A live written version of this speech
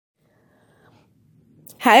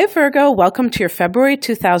Hi, Virgo. Welcome to your February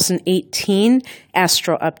 2018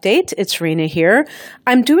 Astro Update. It's Rena here.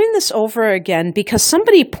 I'm doing this over again because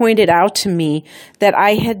somebody pointed out to me that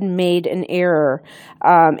I had made an error.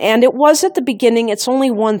 And it was at the beginning. It's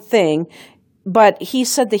only one thing. But he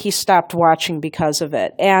said that he stopped watching because of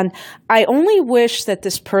it. And I only wish that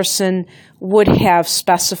this person would have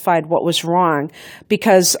specified what was wrong,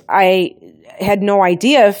 because I had no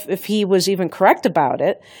idea if he was even correct about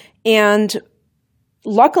it. And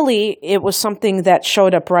luckily, it was something that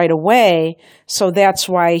showed up right away, so that's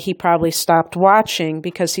why he probably stopped watching,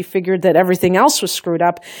 because he figured that everything else was screwed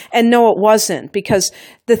up. And no, it wasn't, because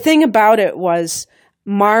the thing about it was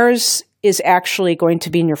Mars is actually going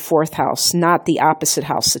to be in your 4th house, not the opposite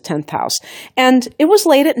house, the 10th house. And it was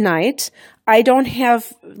late at night. I don't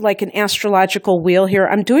have like an astrological wheel here.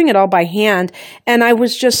 I'm doing it all by hand. And I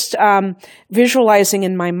was just visualizing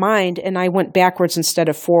in my mind, and I went backwards instead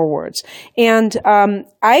of forwards. And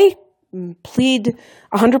I plead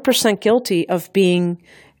 100% guilty of being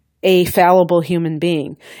a fallible human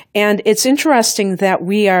being. And it's interesting that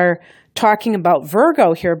we are talking about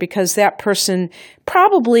Virgo here, because that person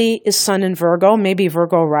probably is Sun in Virgo, maybe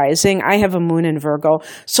Virgo rising. I have a Moon in Virgo.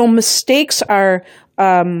 So mistakes are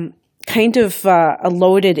kind of a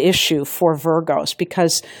loaded issue for Virgos,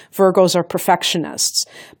 because Virgos are perfectionists.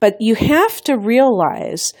 But you have to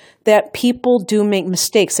realize that people do make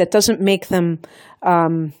mistakes. That doesn't make them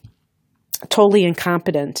totally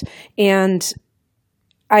incompetent. And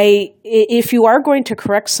if you are going to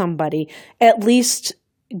correct somebody, at least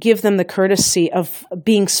give them the courtesy of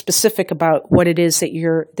being specific about what it is that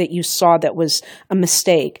you saw that was a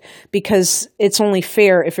mistake, because it's only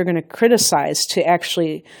fair, if you're going to criticize, to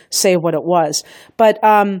actually say what it was. But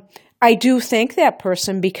I do thank that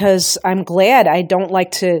person, because I'm glad. I don't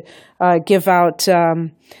like to give out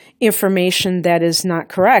information that is not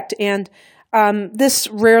correct. And this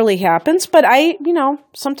rarely happens, but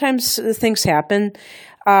sometimes things happen.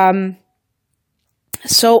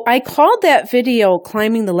 So I called that video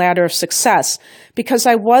Climbing the Ladder of Success, because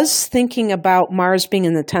I was thinking about Mars being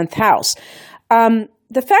in the 10th house.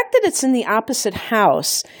 The fact that it's in the opposite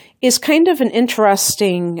house is kind of an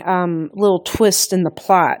interesting little twist in the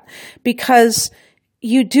plot, because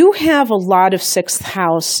you do have a lot of 6th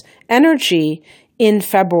house energy in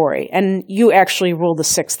February, and you actually rule the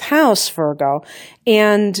 6th house, Virgo,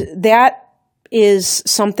 and that is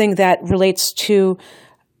something that relates to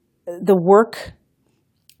the work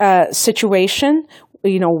situation,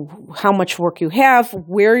 how much work you have,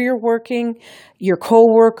 where you're working, your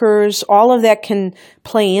coworkers, all of that can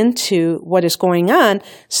play into what is going on.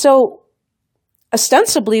 So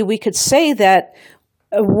ostensibly, we could say that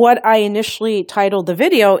what I initially titled the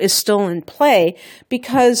video is still in play,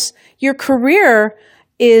 because your career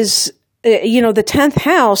is the 10th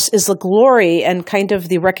house is the glory and kind of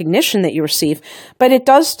the recognition that you receive, but it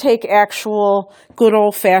does take actual good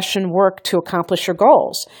old-fashioned work to accomplish your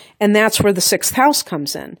goals. And that's where the 6th house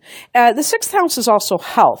comes in. The 6th house is also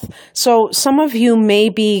health. So some of you may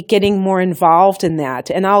be getting more involved in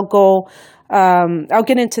that. And I'll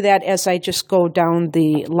get into that as I just go down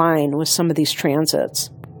the line with some of these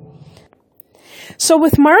transits. So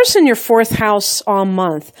with Mars in your 4th house all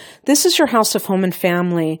month, this is your house of home and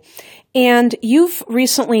family. And you've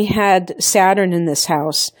recently had Saturn in this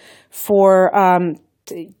house for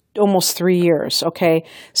almost 3 years, okay?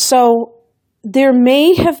 So there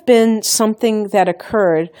may have been something that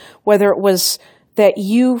occurred, whether it was that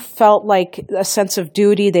you felt like a sense of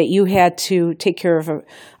duty that you had to take care of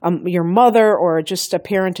your mother, or just a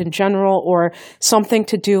parent in general, or something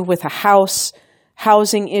to do with a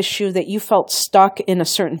housing issue, that you felt stuck in a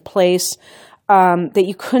certain place. That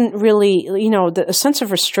you couldn't really, a sense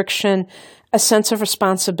of restriction, a sense of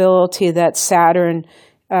responsibility that Saturn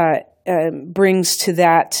brings to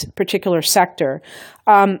that particular sector.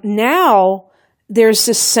 Now there's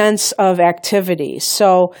this sense of activity.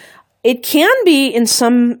 So it can be, in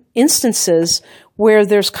some instances, where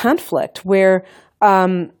there's conflict, where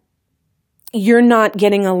you're not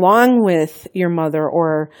getting along with your mother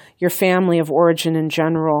or your family of origin in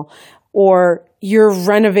general, or you're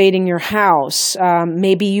renovating your house.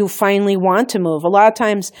 Maybe you finally want to move. A lot of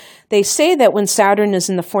times they say that when Saturn is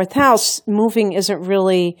in the 4th house, moving isn't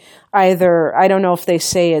really either, I don't know if they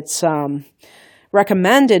say it's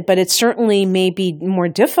recommended, but it certainly may be more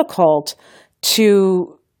difficult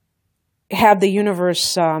to have the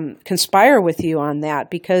universe conspire with you on that,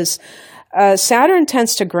 because Saturn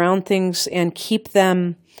tends to ground things and keep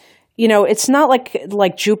them. It's not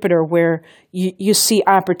like Jupiter, where you see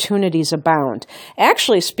opportunities abound.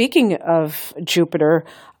 Actually, speaking of Jupiter,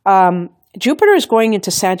 Jupiter is going into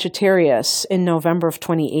Sagittarius in November of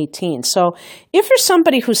 2018. So if you're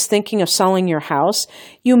somebody who's thinking of selling your house,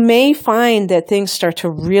 you may find that things start to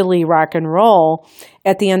really rock and roll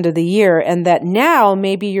at the end of the year, and that now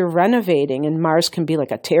maybe you're renovating, and Mars can be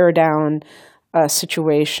like a tear down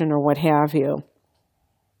situation or what have you.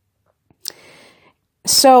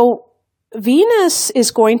 So Venus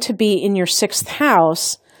is going to be in your 6th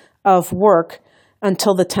house of work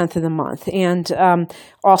until the 10th of the month, and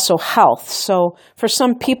also health. So for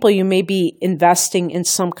some people, you may be investing in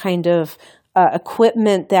some kind of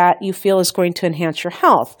equipment that you feel is going to enhance your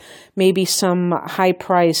health. Maybe some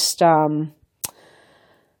high-priced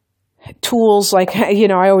tools, like,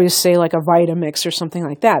 I always say like a Vitamix or something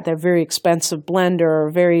like that. They're very expensive blender,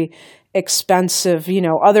 or very expensive,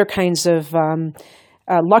 other kinds of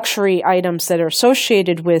luxury items that are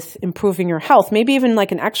associated with improving your health, maybe even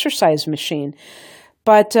like an exercise machine.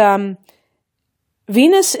 But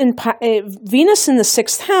Venus in the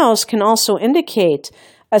 6th house can also indicate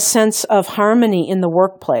a sense of harmony in the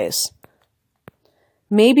workplace.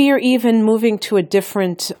 Maybe you're even moving to a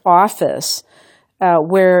different office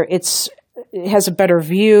where it has a better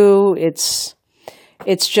view. It's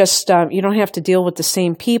just you don't have to deal with the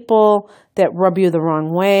same people that rub you the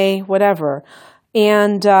wrong way, whatever.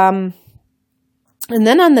 And then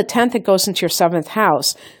on the 10th, it goes into your 7th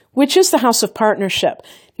house, which is the house of partnership.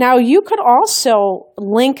 Now, you could also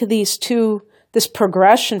link this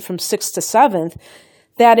progression from 6th to 7th,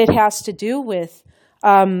 that it has to do with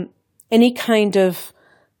any kind of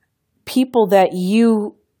people that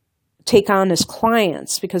you take on as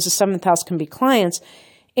clients, because the 7th house can be clients,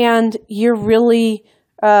 and you're really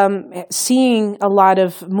seeing a lot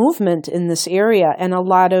of movement in this area and a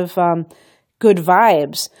lot of good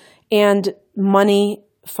vibes, and money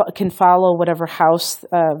can follow whatever house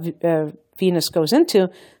Venus goes into.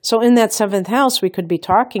 So in that 7th house, we could be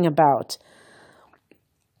talking about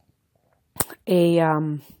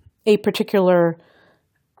a particular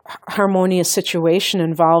harmonious situation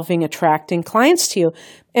involving attracting clients to you.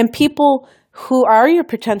 And people who are your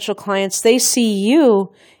potential clients, they see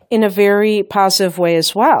you in a very positive way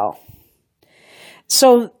as well.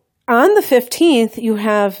 So on the 15th, you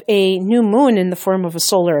have a new moon in the form of a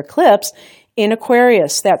solar eclipse in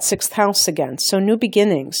Aquarius, that 6th house again. So new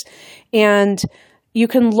beginnings. And you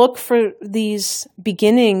can look for these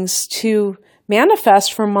beginnings to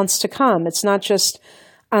manifest for months to come. It's not just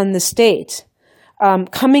on this date.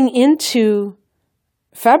 Coming into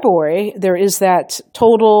February, there is that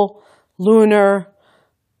total lunar,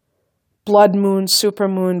 blood moon,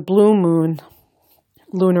 supermoon, blue moon,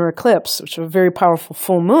 lunar eclipse, which is a very powerful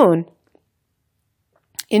full moon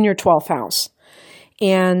in your 12th house.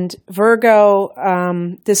 And Virgo,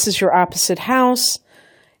 this is your opposite house.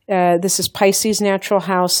 This is Pisces' natural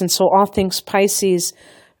house. And so all things Pisces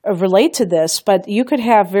relate to this. But you could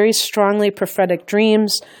have very strongly prophetic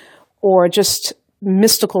dreams or just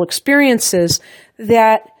mystical experiences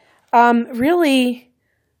that really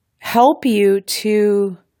help you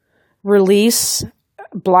to release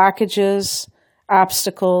blockages,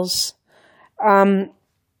 obstacles.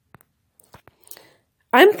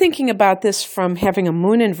 I'm thinking about this from having a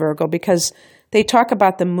moon in Virgo, because they talk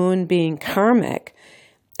about the moon being karmic.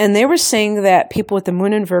 And they were saying that people with the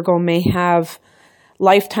moon in Virgo may have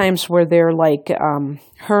lifetimes where they're like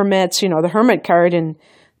hermits. The hermit card in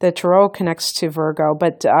the tarot connects to Virgo.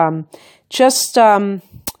 But just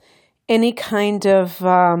any kind of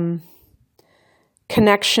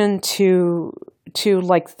connection to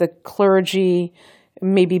like the clergy,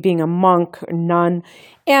 maybe being a monk or nun,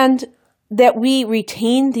 and that we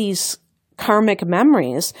retain these karmic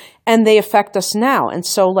memories and they affect us now. And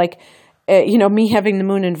so like, me having the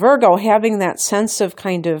moon in Virgo, having that sense of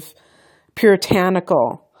kind of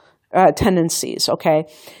puritanical tendencies, okay?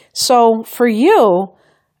 So for you,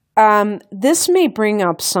 this may bring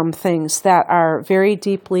up some things that are very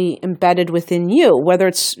deeply embedded within you, whether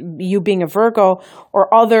it's you being a Virgo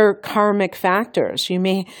or other karmic factors. You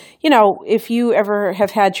may, if you ever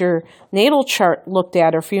have had your natal chart looked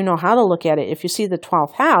at, or if you know how to look at it, if you see the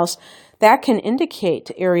 12th house, that can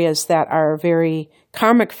indicate areas that are very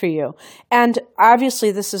karmic for you. And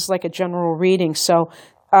obviously this is like a general reading. So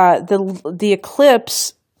the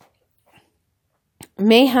eclipse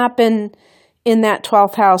may happen in that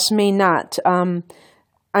 12th house, may not. I'm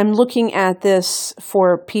looking at this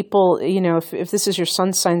for people, if this is your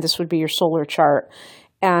sun sign, this would be your solar chart.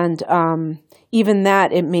 And even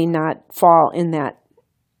that, it may not fall in that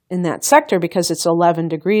sector, because it's 11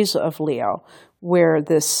 degrees of Leo where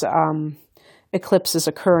this eclipse is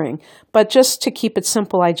occurring. But just to keep it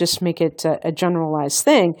simple, I just make it a generalized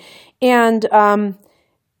thing. And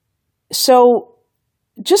so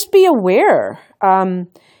just be aware.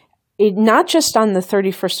 Not just on the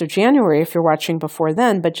 31st of January, if you're watching before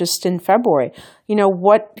then, but just in February.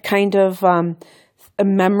 What kind of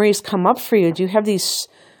memories come up for you? Do you have these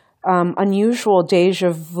unusual deja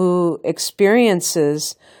vu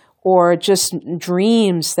experiences or just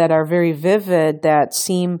dreams that are very vivid, that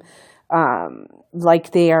seem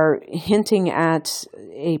like they are hinting at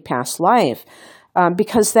a past life?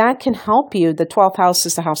 Because that can help you. The 12th house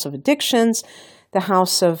is the house of addictions, the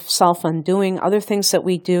house of self-undoing, other things that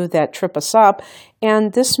we do that trip us up.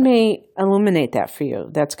 And this may illuminate that for you.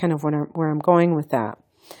 That's kind of where I'm going with that.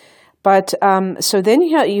 But so then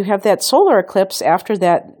you have that solar eclipse after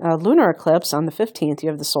that lunar eclipse on the 15th. You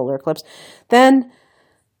have the solar eclipse. Then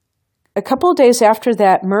a couple of days after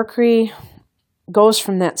that, Mercury goes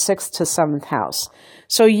from that 6th to 7th house.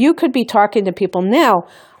 So you could be talking to people now.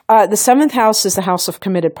 The 7th house is the house of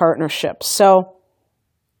committed partnerships. So,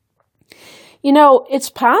 it's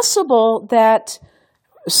possible that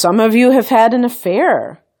some of you have had an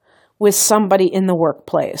affair with somebody in the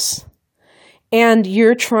workplace, and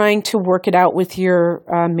you're trying to work it out with your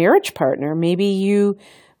marriage partner. Maybe you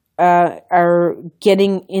are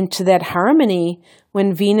getting into that harmony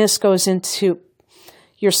when Venus goes into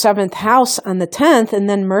your 7th house on the 10th, and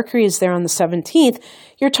then Mercury is there on the 17th.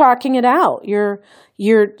 You're talking it out. You're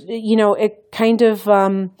it kind of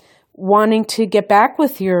wanting to get back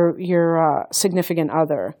with your significant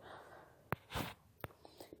other.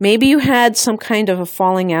 Maybe you had some kind of a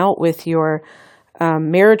falling out with your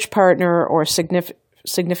marriage partner or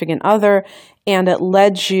significant other, and it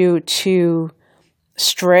led you to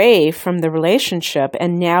stray from the relationship,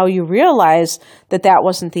 and now you realize that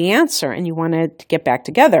wasn't the answer and you wanted to get back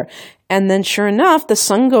together. And then sure enough, the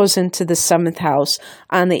sun goes into the 7th house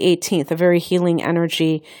on the 18th, a very healing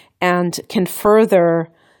energy, and can further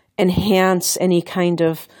enhance any kind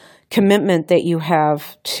of commitment that you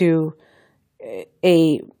have to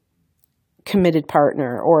a committed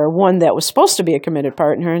partner, or one that was supposed to be a committed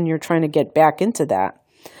partner and you're trying to get back into that.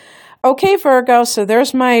 Okay, Virgo, so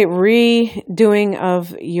there's my redoing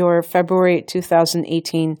of your February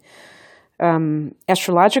 2018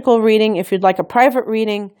 astrological reading. If you'd like a private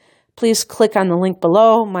reading, please click on the link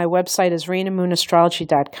below. My website is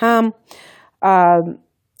rainamoonastrology.com.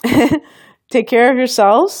 Take care of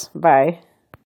yourselves. Bye.